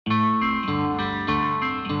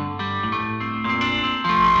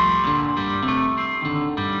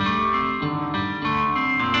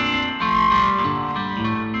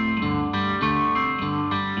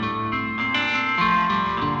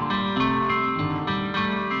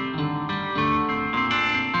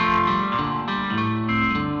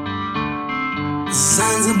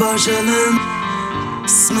Zanzibar Chillin,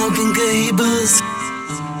 smoking gabas,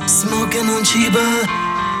 smoking on Chiba,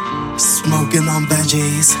 smoking on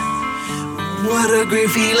veggies. What a great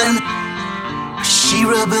feeling. She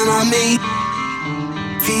rubbing on me,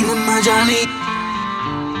 feeling my Johnny,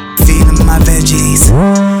 feeling my veggies.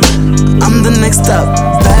 I'm the next up,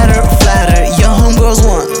 better, flatter. Your homegirls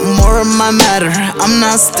want more of my matter. I'm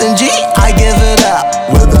not stingy, I give it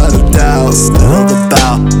up without a doubt. Still the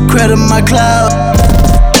bow, credit my clout.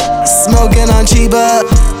 Smoking on Chiba,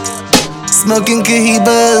 smoking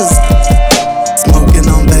Cohibas, smoking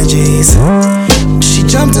on veggies. She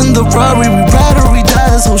jumped in the Rari, we ride or we die.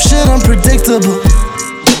 This whole shit unpredictable.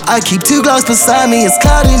 I keep 2 Glocks beside me, it's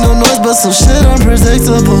cloudy, no noise, but some shit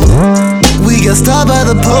unpredictable. We get stopped by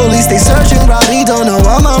the police, they searching rowdy, don't know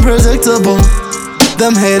I'm unpredictable.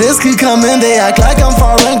 Them haters could come in, they act like I'm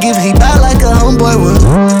foreign, give heat back like a homeboy would.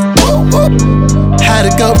 Had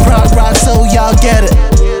to go prog rock so y'all get it.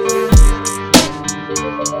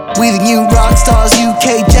 We the new rock stars,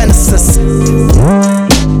 UK Genesis.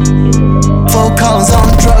 Phil Collins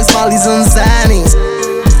on drugs, Molly's on Zannies.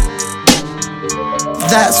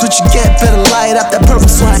 That's what you get, better light up that purple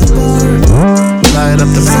swag. Light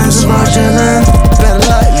up the purple swag. Better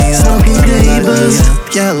light me up. Smoking Cohibas,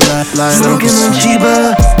 yeah, light smoking on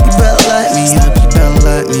Chiba. You better light me up, you better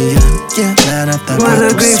light me up. Yeah, light up that purple swag. What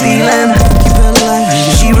a great feeling. You better light me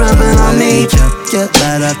up. She rubbing on me, yeah,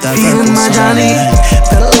 light up that purple swag. Feeling my Johnny.